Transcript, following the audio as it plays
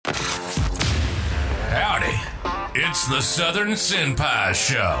It's the Southern Senpais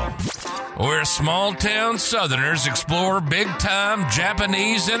Show, where small-town Southerners explore big-time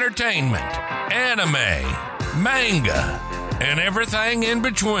Japanese entertainment, anime, manga, and everything in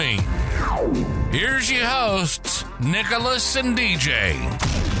between. Here's your hosts, Nicholas and DJ.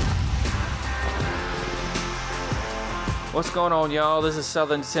 What's going on, y'all? This is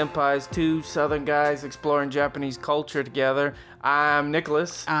Southern Senpais, two Southern guys exploring Japanese culture together. I'm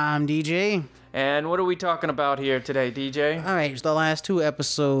Nicholas. I'm DJ. And what are we talking about here today, DJ? All right, so the last two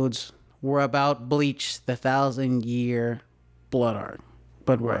episodes were about Bleach, the 1,000-year blood art.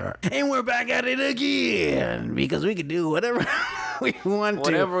 But we're back at it again because we can do whatever we want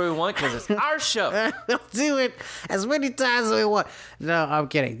to. Whatever we want because it's our show. We'll do it as many times as we want. No, I'm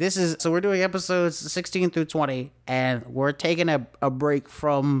kidding. So we're doing episodes 16 through 20, and we're taking a break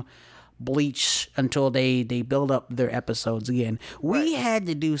from Bleach until they build up their episodes again. We had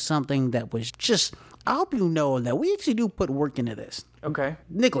to do something that was just, I hope you know that we actually do put work into this. Okay.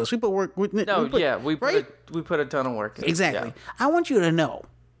 Nicholas, we put work. We put a ton of work in. Exactly. Yeah. I want you to know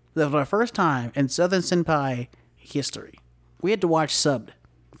that for the first time in Southern Senpai history, we had to watch subbed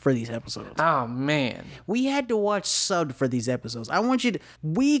for these episodes. Oh, man. We had to watch subbed for these episodes. I want you to,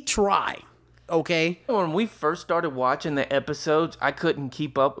 we try. Okay. When we first started watching the episodes, I couldn't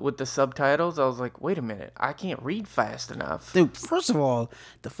keep up with the subtitles. I was like, wait a minute, I can't read fast enough. Dude, first of all,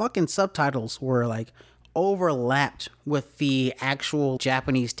 the fucking subtitles were like overlapped with the actual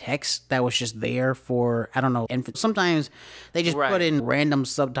Japanese text that was just there for, I don't know. And sometimes they just put in random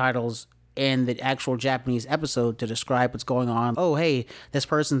subtitles in the actual Japanese episode to describe what's going on. Oh, hey, this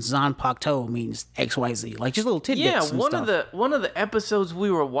person's Zanpakuto means XYZ. Like just little tidbits. Yeah, one of the episodes we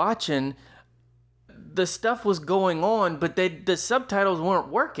were watching, the stuff was going on, but the subtitles weren't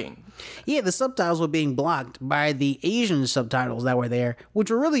working. Yeah, the subtitles were being blocked by the Asian subtitles that were there,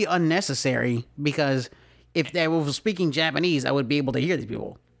 which were really unnecessary because if they were speaking Japanese, I would be able to hear these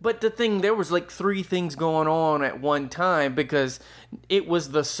people. But there was like three things going on at one time because it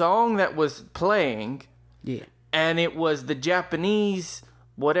was the song that was playing. Yeah. And it was the Japanese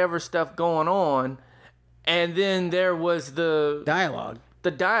whatever stuff going on. And then there was the dialogue.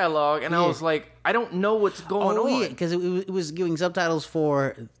 And I was like, I don't know what's going on. Oh, yeah, because it was giving subtitles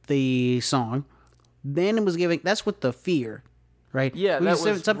for the song. Then it was giving, that's with the fear, right? Yeah, that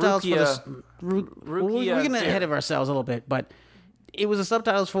was subtitles Rukia, for we're getting ahead of ourselves a little bit, but it was the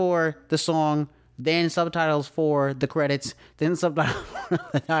subtitles for the song, then subtitles for the credits, then subtitles for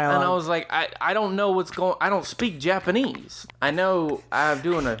the dialogue. And I was like, I don't know what's going, I don't speak Japanese. I know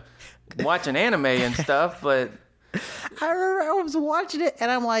I'm watching anime and stuff, but I remember I was watching it and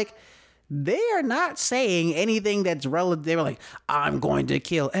I'm like, they are not saying anything that's relevant. They were like, I'm going to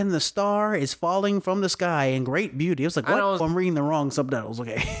kill, and the star is falling from the sky in great beauty. It was like, what? I'm reading the wrong subtitles.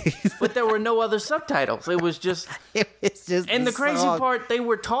 Okay. But there were no other subtitles. It was just. And the crazy part, they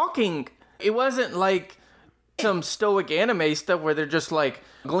were talking. It wasn't like some stoic anime stuff where they're just like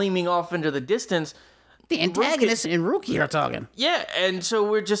gleaming off into the distance. The antagonist and Ruki are talking. Yeah, and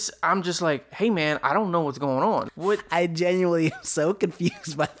so I'm just like, hey man, I don't know what's going on. I genuinely am so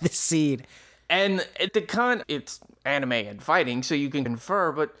confused by this scene. And it's anime and fighting, so you can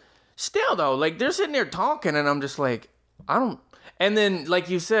confer, but still though, like they're sitting there talking and I'm just like, and then like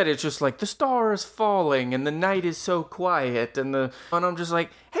you said, it's just like the star is falling and the night is so quiet and I'm just like,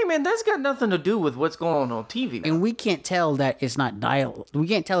 hey man, that's got nothing to do with what's going on TV now. And we can't tell that it's not dialogue. We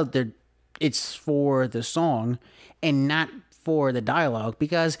can't tell that it's for the song and not for the dialogue,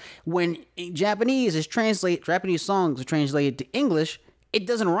 because when Japanese songs are translated to English, it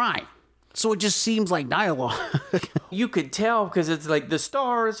doesn't rhyme. So it just seems like dialogue. You could tell because it's like the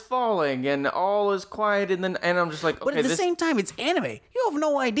star is falling and all is quiet and I'm just like, okay. But at the same time, it's anime. You have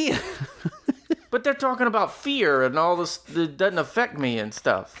no idea. But they're talking about fear and all this that doesn't affect me and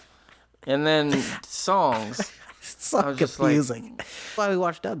stuff. And then songs. It's so confusing. That's why we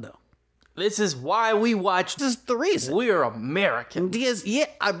watch dub though. This is why we watch. This is the reason. We're American. This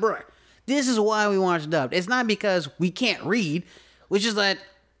is why we watch dubbed. It's not because we can't read. It's just that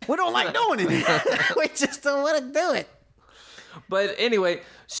we don't like doing it. We just don't want to do it. But anyway,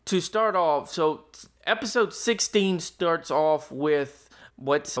 to start off, so episode 16 starts off with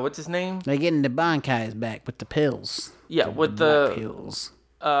what's his name? They're getting the Bankais back with the pills. Yeah, with the pills.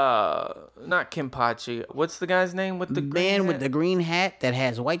 Not Kenpachi. What's the guy's name with the green man hat? with the green hat that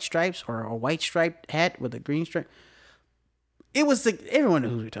has white stripes, or a white striped hat with a green stripe? It was everyone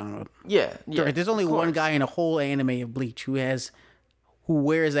knows who we're talking about. Yeah. There's only one guy in a whole anime of Bleach who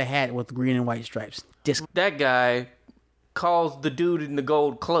wears a hat with green and white stripes. That guy calls the dude in the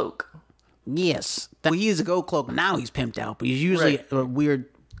gold cloak. Yes, he's a gold cloak. Now he's pimped out, but he's usually a weird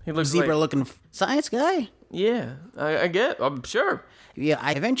zebra-looking science guy. Yeah, I get. I'm sure. Yeah,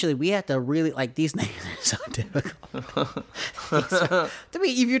 eventually we have to really like these names are so difficult. To me,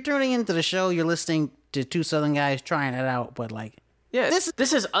 if you're tuning into the show, you're listening to two Southern guys trying it out, but like, yeah,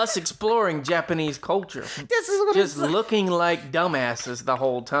 this is us exploring Japanese culture. This is what just it's like. looking like dumbasses the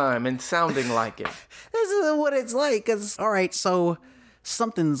whole time and sounding like it. This is what it's like. Cause all right, so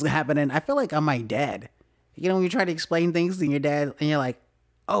something's happening. I feel like I'm my dad. You know, when you try to explain things to your dad, and you're like,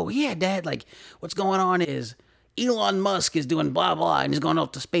 "Oh yeah, Dad, like what's going on is." Elon Musk is doing blah blah and he's going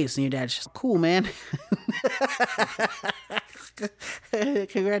off to space and your dad's just cool, man.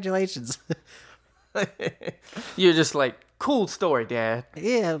 Congratulations. You're just like, cool story, Dad.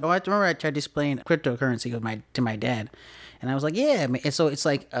 Yeah, I remember I tried to explain cryptocurrency to my dad, and I was like, yeah, and so it's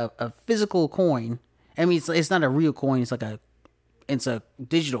like a physical coin. I mean, it's not a real coin. It's a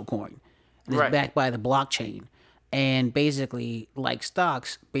digital coin. And it's backed by the blockchain, and basically, like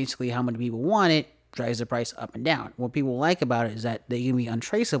stocks, basically how many people want it drives the price up and down. What people like about it is that they can be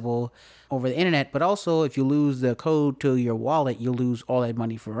untraceable over the internet, but also if you lose the code to your wallet, you lose all that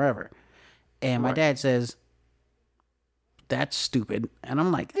money forever. And my dad says, that's stupid. And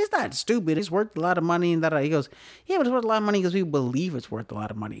I'm like, it's not stupid. It's worth a lot of money. And that he goes, yeah, but it's worth a lot of money because people believe it's worth a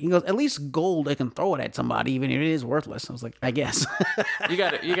lot of money. He goes, at least gold, they can throw it at somebody even if it is worthless. I was like, I guess. You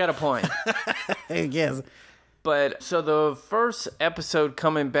got a point. I guess. But so the first episode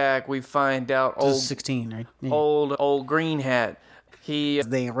coming back, we find out old 16, right? Yeah. Old Green Hat. They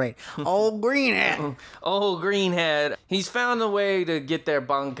ain't right. Old Green Hat. Old Green Hat. He's found a way to get their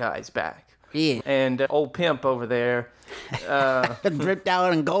bankais back. Yeah. And old pimp over there, dripped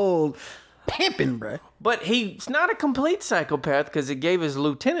out in gold, pimping, bro. But he's not a complete psychopath because it gave his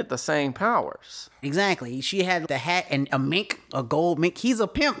lieutenant the same powers. Exactly. She had the hat and a mink, a gold mink. He's a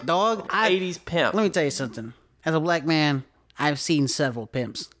pimp, dog. 80s pimp. Let me tell you something. As a black man, I've seen several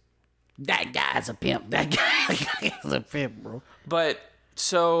pimps. That guy's a pimp. That guy is a pimp, bro. But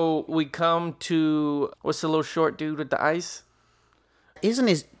so we come to what's the little short dude with the ice? Isn't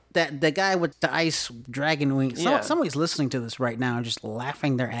his that the guy with the ice dragon wings? Yeah. Somebody's listening to this right now and just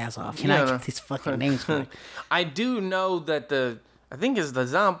laughing their ass off. Can I get these fucking names correct? I do know that I think it's the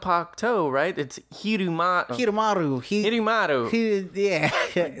Zanpakuto, right? It's Hirumaru. Yeah.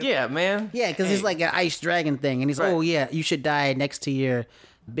 Yeah, man. Yeah, because he's like an ice dragon thing. And he's, oh, yeah, you should die next to your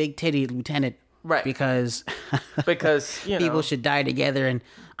big titty lieutenant. Right. Because people should die together and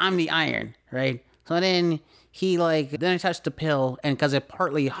I'm the iron, right? So then he then I touched the pill, and because it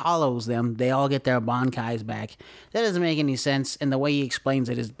partly hollows them, they all get their bankais back. That doesn't make any sense, and the way he explains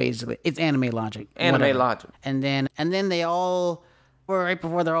it is basically, it's anime logic. Logic. And then they all... right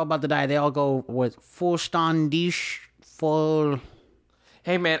before they're all about to die, they all go with full standish, full.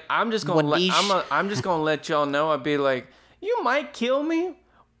 Hey man, I'm just gonna let y'all know. I'd be like, you might kill me,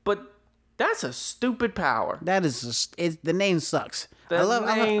 but that's a stupid power. That is the name sucks.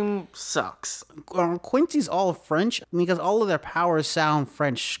 The name sucks. Quincy's all French because all of their powers sound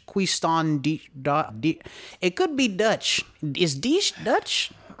French. It could be Dutch. Is Dish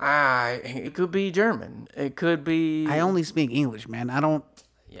Dutch? It could be German. It could be. I only speak English, man. I don't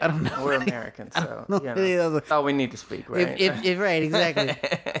know. We're Americans, so that's all we need to speak, right? If right, exactly.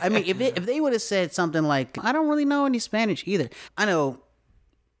 I mean, if they would have said something like, I don't really know any Spanish either. I know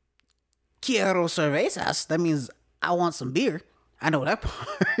quiero cervezas. That means I want some beer. I know that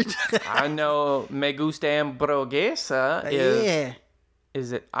part. I know me gusta hamburguesa. Yeah.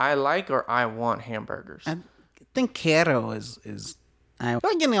 Is it I like or I want hamburgers? I think quiero is. We're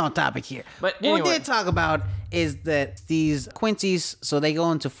getting on topic here. But anyway. What we did talk about is that these Quincy's, so they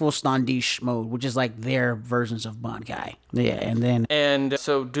go into full standish mode, which is like their versions of Bankai. Yeah, and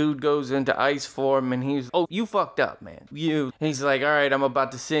so dude goes into ice form, and he's, oh, you fucked up, man. He's like, all right, I'm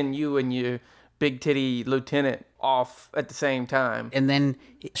about to send you and your big titty lieutenant off at the same time. And then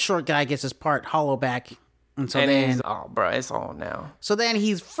short guy gets his part hollow back. And so oh, bro, it's on now. So then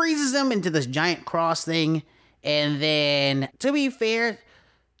he freezes him into this giant cross thing. And then, to be fair,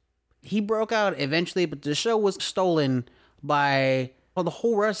 he broke out eventually, but the show was stolen by... Well, the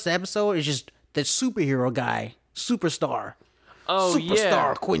whole rest of the episode is just the superhero guy, Superstar. Oh,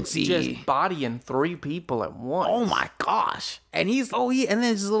 Superstar Quincy. Just bodying 3 people at once. Oh, my gosh. And and then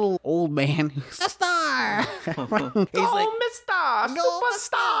this little old man who's a star. He's like, Mr.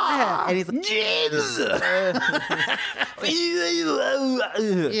 Superstar. And he's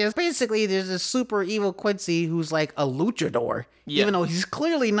like, yes, basically, there's a super evil Quincy who's like a luchador, even though he's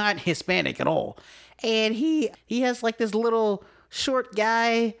clearly not Hispanic at all. And he has like this little short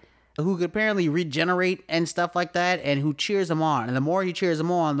guy who could apparently regenerate and stuff like that, and who cheers him on. And the more he cheers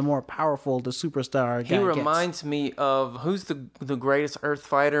him on, the more powerful the superstar guy gets. He reminds me of, who's the greatest Earth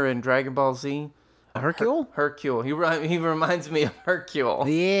fighter in Dragon Ball Z? Hercule? Hercule. He reminds me of Hercule.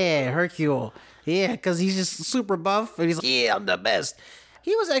 Yeah, Hercule. Yeah, because he's just super buff, and he's like, yeah, I'm the best.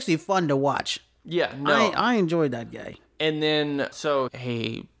 He was actually fun to watch. Yeah, no. I enjoyed that guy. And then, so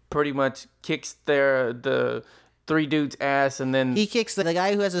he pretty much kicks the three dudes' ass, and then... He kicks the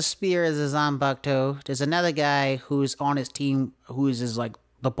guy who has a spear as a Zanbakuto. There's another guy who's on his team who's his, like,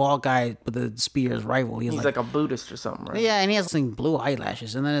 the bald guy with the spear's rival. He's like a Buddhist or something, right? Yeah, and he has some blue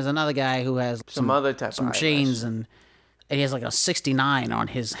eyelashes. And then there's another guy who has some other type some of chains, and he has like a 69 on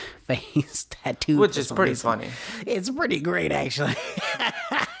his face tattooed. Which is pretty funny. It's pretty great, actually.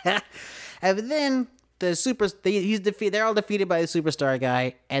 And then they're all defeated by the superstar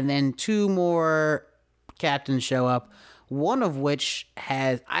guy, and then two more captains show up. One of which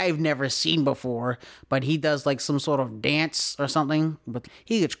I've never seen before, but he does like some sort of dance or something, but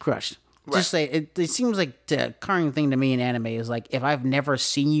he gets crushed. Right. Just say it seems like the current thing to me in anime is like, if I've never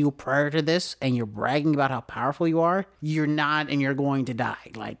seen you prior to this and you're bragging about how powerful you are, you're not, and you're going to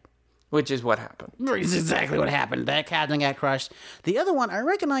die. Like, which is what happened. It's exactly what happened. That captain got crushed. The other one, I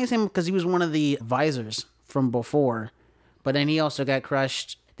recognize him because he was one of the visors from before, but then he also got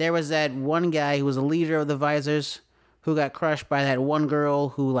crushed. There was that one guy who was a leader of the visors who got crushed by that one girl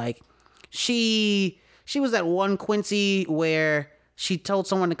who, like, she was that one Quincy where she told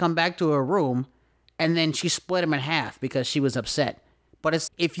someone to come back to her room, and then she split him in half because she was upset. But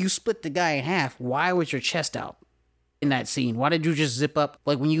if you split the guy in half, why was your chest out in that scene? Why did you just zip up?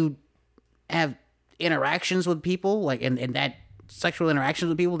 Like, when you have interactions with people, like, and that sexual interactions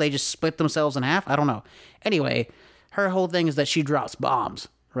with people, they just split themselves in half? I don't know. Anyway, her whole thing is that she drops bombs,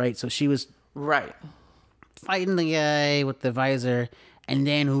 right? So she was... Right. Fighting the guy with the visor, and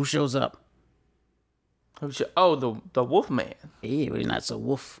then who shows up? The Wolfman. Yeah, but he's not so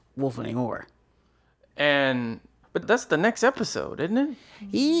wolf anymore. But that's the next episode, isn't it?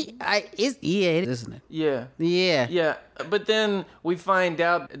 It is, isn't it? Yeah. Yeah. Yeah. But then we find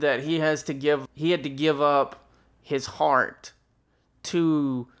out that he had to give up his heart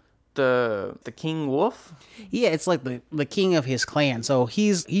to the King Wolf. Yeah, it's like the king of his clan. So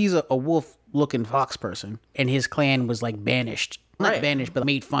he's a wolf looking fox person, and his clan was like banished. Not banished, but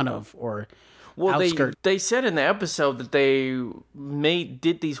made fun of, or outskirt. They said in the episode that they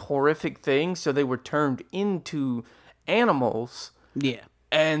did these horrific things, so they were turned into animals. Yeah.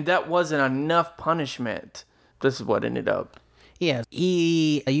 And that wasn't enough punishment. This is what ended up. Yeah,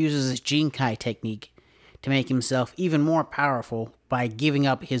 he uses his Jinkai technique to make himself even more powerful by giving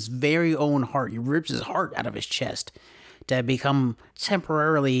up his very own heart. He rips his heart out of his chest to become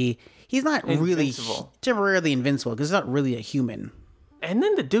temporarily... He's not really temporarily invincible because he's not really a human. And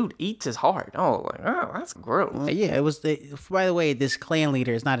then the dude eats his heart. Oh, that's gross. Yeah, it was. By the way, this clan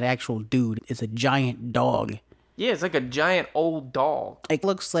leader is not an actual dude. It's a giant dog. Yeah, it's like a giant old dog. It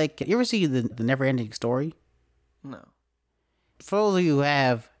looks like... You ever see the Never-Ending Story? No. For those of you who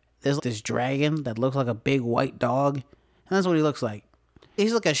have, there's this dragon that looks like a big white dog. And that's what he looks like.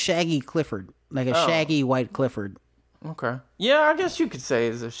 He's like a shaggy Clifford. Like a shaggy white Clifford. Okay. Yeah, I guess you could say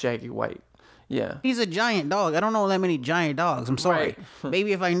it's a shaggy white. Yeah. He's a giant dog. I don't know that many giant dogs. I'm sorry. Right.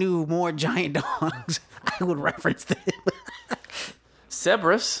 Maybe if I knew more giant dogs, I would reference them.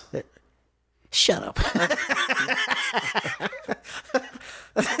 Cerberus. Shut up.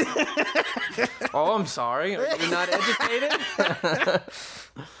 Oh, I'm sorry. Are you not educated?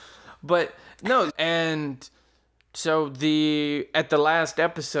 But no, and so at the last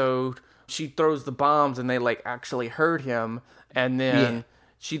episode, she throws the bombs and they like actually hurt him, and then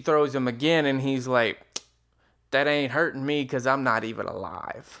she throws him again and he's like, that ain't hurting me because I'm not even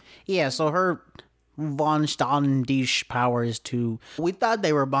alive. Yeah, so her von Standish powers we thought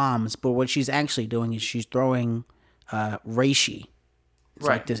they were bombs, but what she's actually doing is she's throwing reishi. It's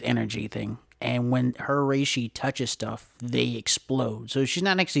like this energy thing. And when her reishi touches stuff, they explode. So she's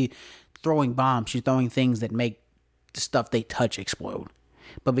not actually throwing bombs. She's throwing things that make the stuff they touch explode.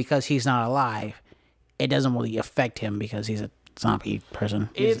 But because he's not alive, it doesn't really affect him because he's a zombie person.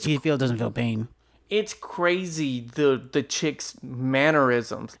 He doesn't feel pain. It's crazy, the chick's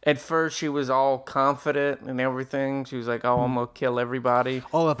mannerisms. At first, she was all confident and everything. She was like, oh, I'm going to kill everybody.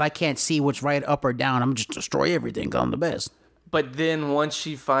 Oh, if I can't see what's right up or down, I'm just destroy everything because I'm the best. But then once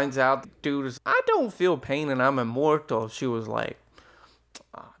she finds out, dude, I don't feel pain and I'm immortal, she was like,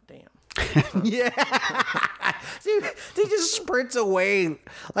 oh, damn. Yeah. He just sprints away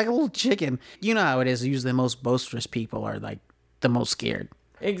like a little chicken. You know how it is. Usually the most boisterous people are like the most scared.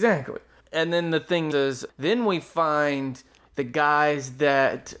 Exactly. And then the thing is, then we find the guys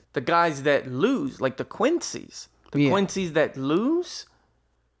that lose, like the Quincy's. The Quincy's that lose,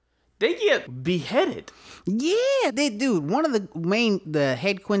 They get beheaded. Yeah, they do. One of the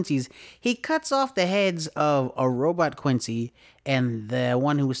head Quincy's, he cuts off the heads of a robot Quincy and the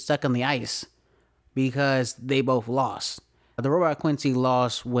one who was stuck on the ice because they both lost. The robot Quincy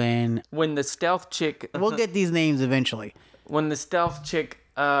lost when the stealth chick... We'll get these names eventually. When the stealth chick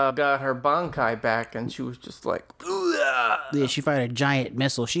got her Bankai back and she was just like... Yeah, she fired a giant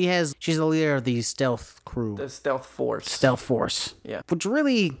missile. She's the leader of the stealth crew. The stealth force. Stealth force. Yeah. Which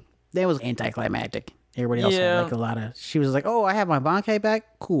really, that was anticlimactic. Everybody else had like a lot of... She was like, oh, I have my Bankai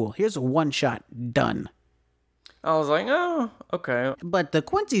back? Cool. Here's a one shot. Done. I was like, oh, okay. But the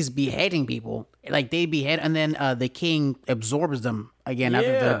Quincy's beheading people. Like, they behead, and then the king absorbs them again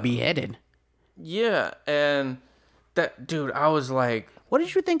after they're beheaded. Yeah, and that, dude, I was like... What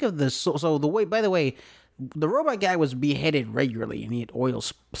did you think of this? So the way, by the way, the robot guy was beheaded regularly, and he had oil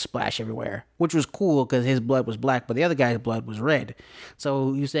splash everywhere, which was cool because his blood was black, but the other guy's blood was red.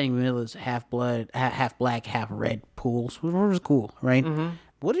 So you're saying it was half blood, half black, half red pools, which was cool, right? Mm-hmm.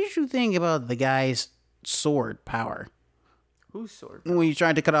 What did you think about the guy's sword power? Whose sword? When you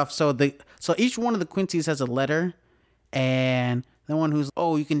tried to cut off, so each one of the Quincy's has a letter, and the one who's,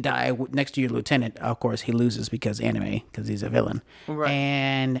 oh, you can die next to your lieutenant, of course he loses because he's a villain. Right.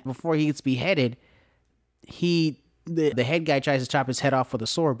 And before he gets beheaded, the head guy tries to chop his head off with a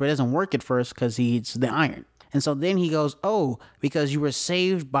sword, but it doesn't work at first because he eats the iron. And so then he goes, oh, because you were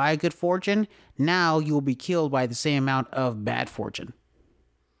saved by good fortune, now you will be killed by the same amount of bad fortune.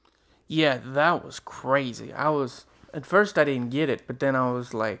 Yeah, that was crazy. At first I didn't get it, but then I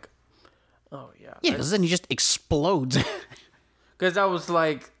was like, oh yeah. Yeah, because then he just explodes. Because I was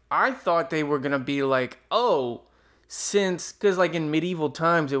like, I thought they were going to be like, oh, because like in medieval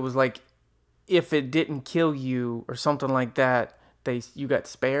times, it was like, if it didn't kill you or something like that, you got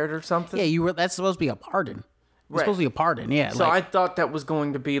spared or something. Yeah, that's supposed to be a pardon. It's supposed to be a pardon, yeah. So I thought that was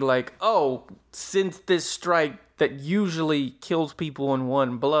going to be like, oh, since this strike that usually kills people in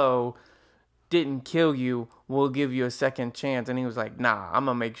one blow didn't kill you, we'll give you a second chance. And he was like, nah, I'm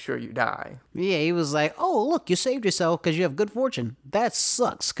going to make sure you die. Yeah, he was like, oh, look, you saved yourself because you have good fortune. That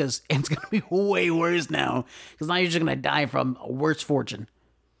sucks because it's going to be way worse now because now you're just going to die from worse fortune.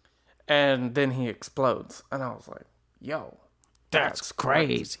 And then he explodes. And I was like, yo, that's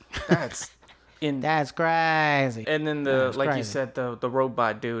crazy. That's crazy. And then you said, the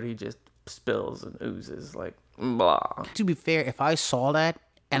robot dude, he just spills and oozes like, blah. To be fair, if I saw that,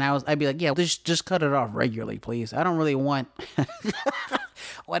 and I'd be like, yeah, just cut it off regularly, please. I don't really want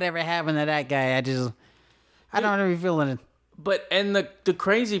whatever happened to that guy. I don't really feel it. But, and the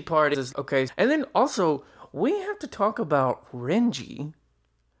crazy part is, okay, and then also, we have to talk about Renji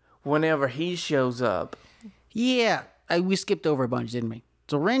whenever he shows up. Yeah, we skipped over a bunch, didn't we?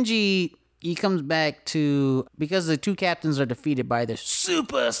 So Renji, he comes back because the two captains are defeated by the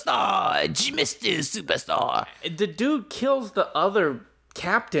superstar, Mr. Superstar. The dude kills the other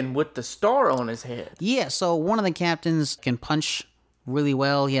captain with the star on his head. Yeah, so one of the captains can punch really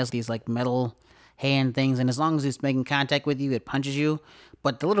well. He has these like metal hand things, and as long as he's making contact with you, it punches you.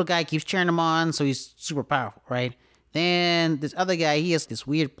 But the little guy keeps cheering him on, so he's super powerful, right? Then this other guy, he has this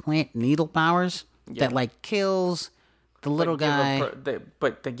weird plant needle powers that like kills the little guy.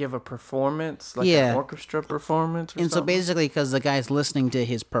 But they give a performance, like an orchestra performance or and something? So basically, because the guy's listening to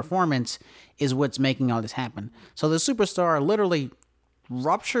his performance is what's making all this happen. So the superstar literally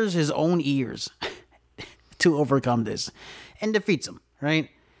ruptures his own ears to overcome this and defeats him, right?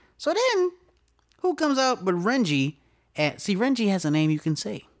 So then, who comes out but Renji? See, Renji has a name you can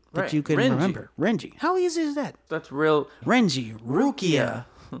say that you can remember. Renji. How easy is that? That's real. Renji, Rukia,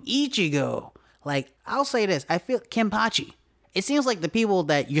 Ichigo. Like, I'll say this. I feel Kenpachi. It seems like the people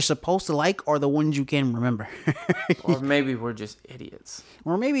that you're supposed to like are the ones you can remember. Or maybe we're just idiots.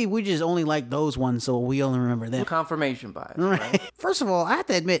 Or maybe we just only like those ones, so we only remember them. Confirmation bias, right? First of all, I have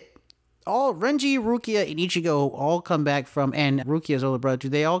to admit, all Renji, Rukia, and Ichigo all come back from, and Rukia's older brother,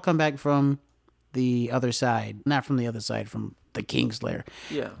 they all come back from the other side. Not from the other side, from the King's Lair.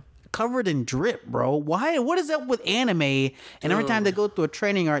 Yeah. Covered in drip, bro. Why? What is up with anime? And every time they go through a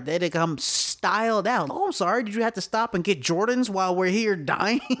training arc, they come styled out. Oh, I'm sorry. Did you have to stop and get Jordans while we're here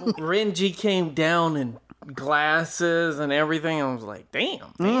dying? Renji came down in glasses and everything. I was like,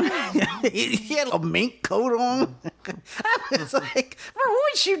 damn. He had a mink coat on. I was like, bro,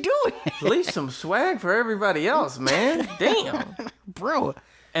 what you doing? At least some swag for everybody else, man. Damn. Bro.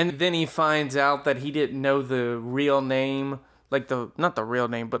 And then he finds out that he didn't know the real name. Like not the real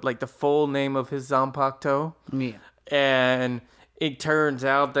name, but like the full name of his Zanpakuto. Yeah. And it turns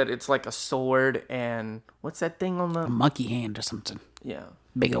out that it's like a sword and what's that thing on the... A monkey hand or something. Yeah.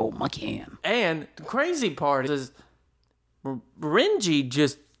 Big old monkey hand. And the crazy part is Renji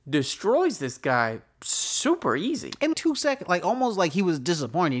just destroys this guy super easy. In 2 seconds, like almost like he was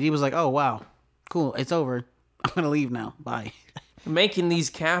disappointed. He was like, oh, wow, cool, it's over. I'm going to leave now. Bye. Making these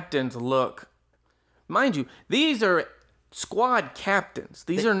captains look, mind you, these are squad captains.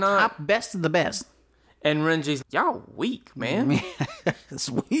 These are not top best of the best. And Renji's, y'all weak, man. It's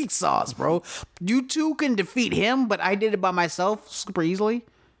weak sauce, bro. You two can defeat him, but I did it by myself super easily.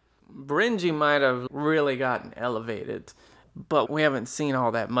 Renji might have really gotten elevated, but we haven't seen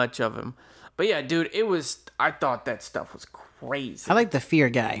all that much of him. But yeah, dude, I thought that stuff was crazy. I like the fear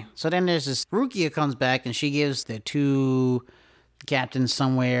guy. So then there's this, Rukia comes back and she gives the 2 captains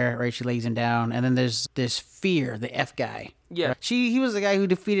somewhere, right? She lays him down. And then there's this fear, the F guy. Yeah. He was the guy who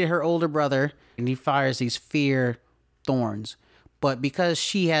defeated her older brother, and he fires these fear thorns. But because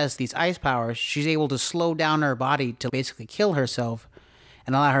she has these ice powers, she's able to slow down her body to basically kill herself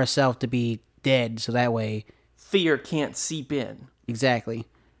and allow herself to be dead, so that way fear can't seep in. Exactly.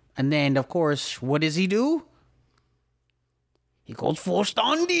 And then, of course, what does he do? He goes for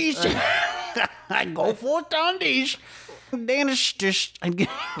Standish. I go for Standish. And then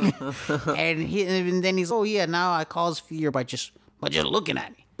he's, oh yeah, now I cause fear by just looking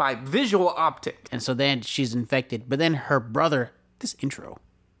at me. By visual optic. And so then she's infected. But then her brother, this intro.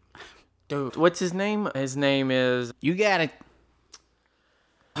 Dude, what's his name? His name is... You got it.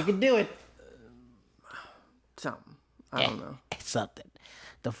 You can do it. Something. I don't know. It's something.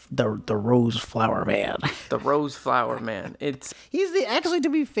 The Rose Flower Man. The Rose Flower Man. Actually, to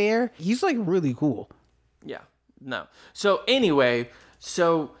be fair, he's like really cool. Yeah. No. So anyway,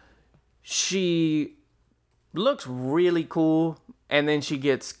 she looks really cool, and then she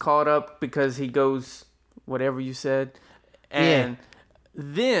gets caught up because he goes whatever you said, and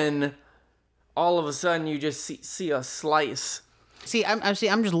then all of a sudden you just see a slice. See, I'm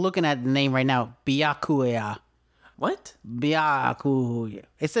just looking at the name right now, Byakuya. What? Byakuya.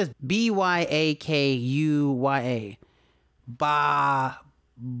 It says Byakuya. Byakuya.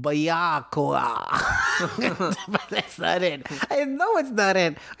 But that's not it. I know it's not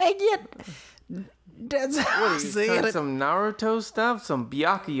it. And yet, that's how I'm saying it. Some Naruto stuff? Some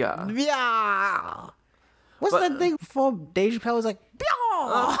Byakuya. Yeah. What's that thing before Dave Chappelle was like,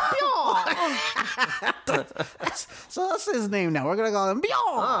 So that's his name now. We're going to call him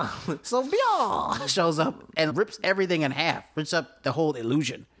Byaw. So Byaw shows up and rips everything in half. Rips up the whole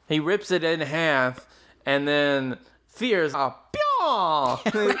illusion. He rips it in half, and then Fear's Byaw.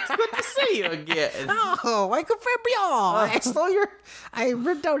 It's good to see you again. Oh, welcome for Byaw. I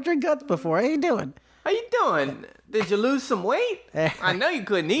ripped out your guts before. How you doing? How you doing? Did you lose some weight? I know you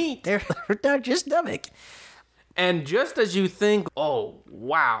couldn't eat. They ripped out your stomach. And just as you think, oh,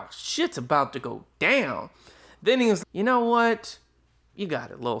 wow, shit's about to go down, then he was, you know what? You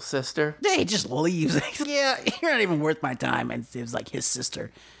got it, little sister. He just leaves. Yeah, you're not even worth my time. And it was like his sister,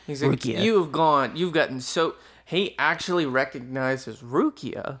 he's like, Rukia. You've gotten so... He actually recognizes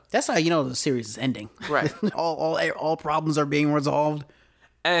Rukia. That's how you know the series is ending. Right. all problems are being resolved.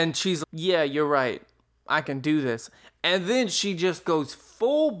 And she's like, yeah, you're right. I can do this. And then she just goes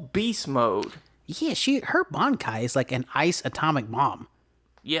full beast mode. Yeah, her Bankai is like an ice atomic bomb.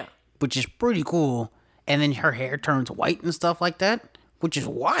 Yeah. Which is pretty cool. And then her hair turns white and stuff like that, which is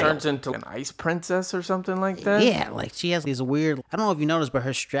wild. Turns into an ice princess or something like that? Yeah, like she has these weird, I don't know if you noticed, but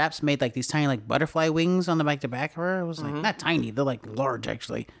her straps made like these tiny like butterfly wings on the back of her. It was like, not tiny, they're like large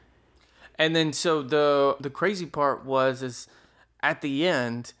actually. And then so the crazy part is at the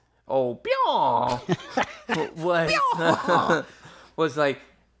end, was like,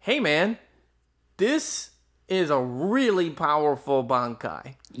 hey man, this is a really powerful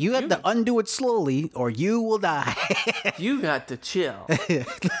Bankai. You have to undo it slowly or you will die. You got to chill.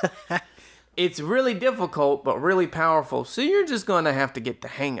 It's really difficult, but really powerful. So you're just going to have to get the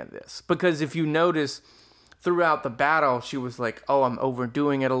hang of this. Because if you notice throughout the battle, she was like, oh, I'm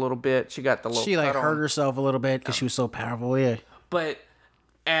overdoing it a little bit. She got the little... She like hurt herself a little bit because she was so powerful, yeah.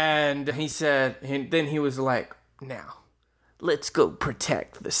 And he said, then he was like, now, let's go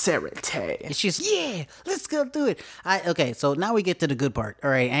protect the Serite. And she's, yeah, let's go do it. Okay, so now we get to the good part.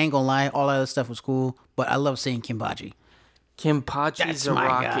 All right, I ain't gonna lie, all that other stuff was cool, but I love seeing Kenpachi. Kenpachi's a my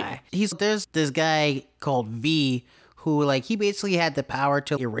guy. There's this guy called V who, like, he basically had the power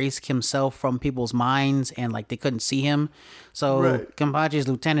to erase himself from people's minds and, like, they couldn't see him. So Kenpachi's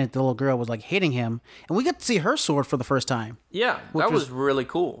lieutenant, the little girl, was, like, hitting him. And we got to see her sword for the first time. Yeah, that was really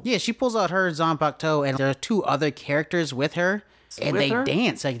cool. Yeah, she pulls out her Zanpakuto, and there are 2 other characters with her. And they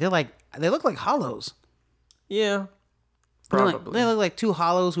dance. Like, they look like hollows. Yeah. Probably. They look like 2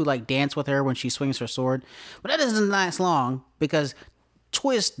 hollows who, like, dance with her when she swings her sword. But that doesn't last long because...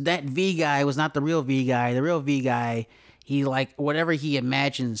 Twist, that V guy was not the real V guy. The real V guy he like whatever he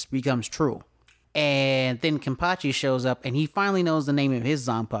imagines becomes true. And then Kenpachi shows up, and he finally knows the name of his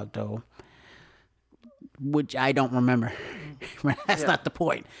Zanpakuto, which I don't remember. That's not the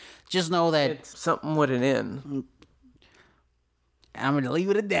point. Just know that it's something with an N. I'm going to leave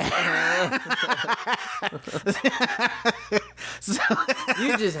it at that. So,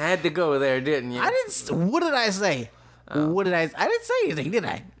 you just had to go there, didn't you? I didn't. What did I say? What did I didn't say anything, did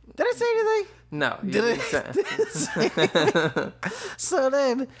I? Did I say anything? No, you didn't say anything. So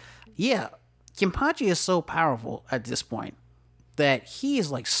then, yeah, Kenpachi is so powerful at this point that he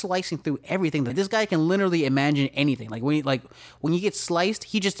is like slicing through everything. That this guy can literally imagine anything. Like when you get sliced,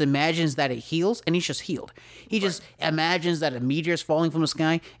 he just imagines that it heals, and he's just healed. He just imagines that a meteor is falling from the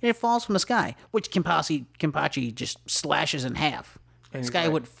sky, and it falls from the sky, which Kenpachi just slashes in half. And this guy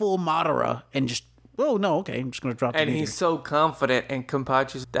went full Madara and just, oh no, okay, I'm just gonna drop. And he's so confident, and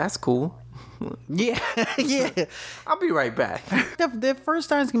Kenpachi's, that's cool. Yeah, yeah. I'll be right back. The first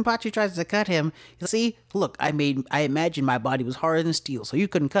time Kenpachi tries to cut him, see, look, I imagined my body was harder than steel, so you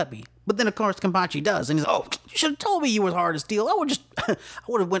couldn't cut me. But then of course Kenpachi does, and he's you should have told me you was hard as steel. I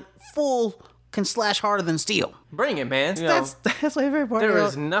would have went full can slash harder than steel. Bring it, man. That's my favorite part. There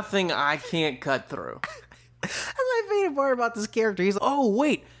is nothing I can't cut through. That's my favorite part about this character. He's like, oh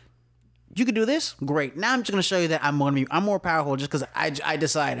wait, you can do this? Great. Now I'm just going to show you that I'm more powerful just because I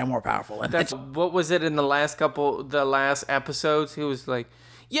decide I'm more powerful. And that's what was it in the last episodes? He was like,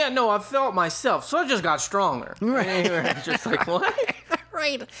 yeah, no, I felt myself, so I just got stronger. Right. And you were just like, what?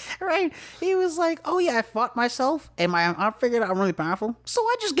 Right. He was like, oh yeah, I fought myself, and I figured out I'm really powerful, so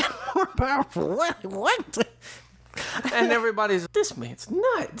I just got more powerful. What? And everybody's, this man's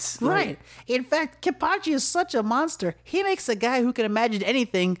nuts. Right. In fact, Kenpachi is such a monster. He makes a guy who can imagine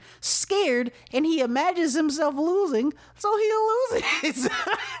anything scared, and he imagines himself losing, so he loses.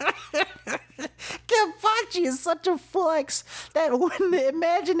 Kenpachi is such a flex that when the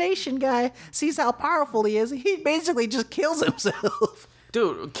imagination guy sees how powerful he is, he basically just kills himself.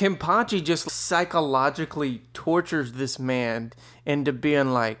 Dude, Kenpachi just psychologically tortures this man into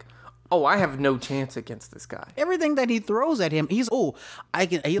being like, oh, I have no chance against this guy. Everything that he throws at him, he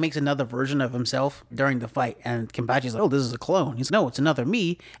makes another version of himself during the fight. And Kenpachi's like, oh, this is a clone. He's like, no, it's another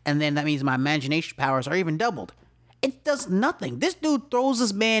me. And then that means my imagination powers are even doubled. It does nothing. This dude throws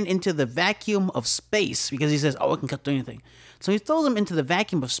this man into the vacuum of space because he says, oh, I can cut through anything. So he throws him into the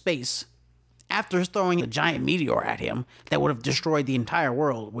vacuum of space after throwing a giant meteor at him that would have destroyed the entire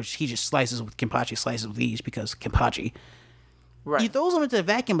world, which he just Kenpachi slices with ease because Kenpachi. Right. He throws him into the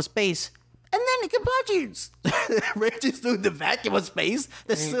vacuum of space, and then Kenpachi reaches through the vacuum of space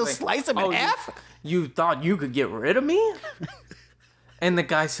to still like, slice him in half. You thought you could get rid of me? And the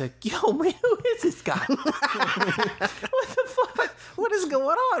guy said, yo, man, who is this guy? What the fuck? What is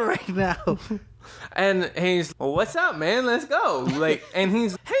going on right now? And he's, well, what's up, man? Let's go. Like, and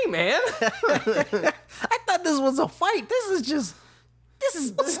he's, hey, man. I thought this was a fight. This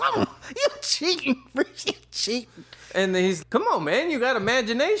is something. You cheating. And he's, come on, man, you got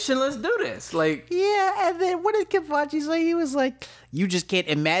imagination, let's do this. Like, yeah, and then what did Kenpachi say? He was like, you just can't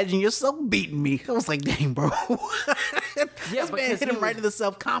imagine yourself beating me. I was like, dang, bro. Yeah, this man hit him right to the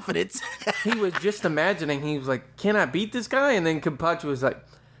self-confidence. He was just imagining, he was like, can I beat this guy? And then Kenpachi was like,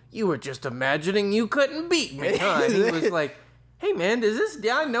 you were just imagining you couldn't beat me, huh? And he was like, hey, man, does this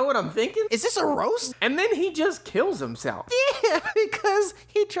guy know what I'm thinking? Is this a roast? And then he just kills himself. Yeah, because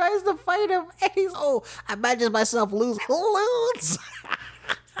he tries to fight him, and he's, I imagine myself lose. Oh,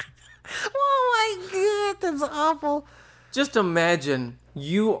 my God, that's awful. Just imagine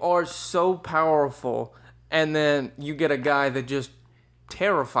you are so powerful, and then you get a guy that just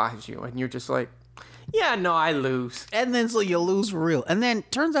terrifies you, and you're just like, yeah, no, I lose. And then so you lose for real. And then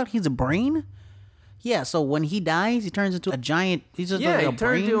turns out he's a brain. Yeah, so when he dies, he turns into a giant. He turns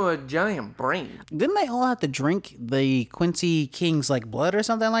into a giant brain. Didn't they all have to drink the Quincy King's like blood or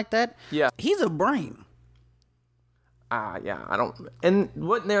something like that? Yeah, he's a brain. Yeah, I don't. And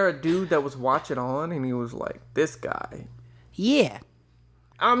wasn't there a dude that was watching on, and he was like, "This guy." Yeah,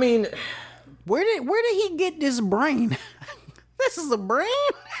 I mean, where did he get this brain? This is a brain.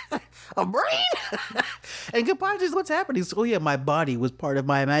 A brain. And Kenpachi's, what's happening? Oh yeah, my body was part of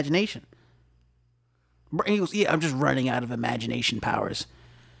my imagination. He goes, yeah, I'm just running out of imagination powers.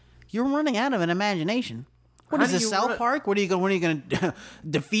 You're running out of an imagination. What is this, South Park? When are you going to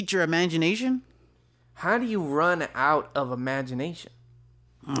defeat your imagination? How do you run out of imagination?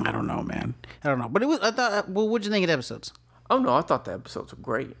 I don't know, man. I don't know. But I thought, well, what'd you think of the episodes? Oh, no, I thought the episodes were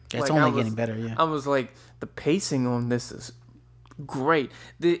great. It's only getting better, yeah. I was like, the pacing on this is great.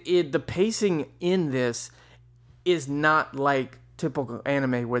 The pacing in this is not like typical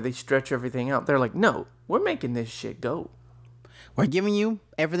anime where they stretch everything out. They're like, no, We're making this shit go. We're giving you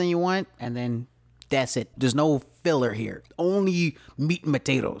everything you want, and then that's it. There's no filler here. Only meat and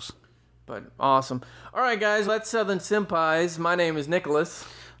potatoes. But awesome. All right, guys, that's Southern Senpais. My name is Nicholas.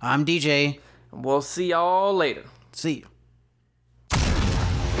 I'm DJ. And we'll see y'all later. See you.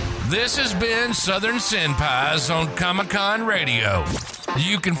 This has been Southern Senpais on Comic-Con Radio.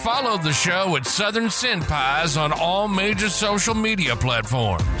 You can follow the show at Southern Senpais on all major social media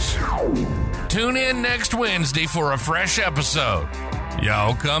platforms. Tune in next Wednesday for a fresh episode.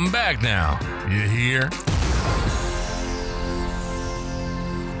 Y'all come back now. You hear?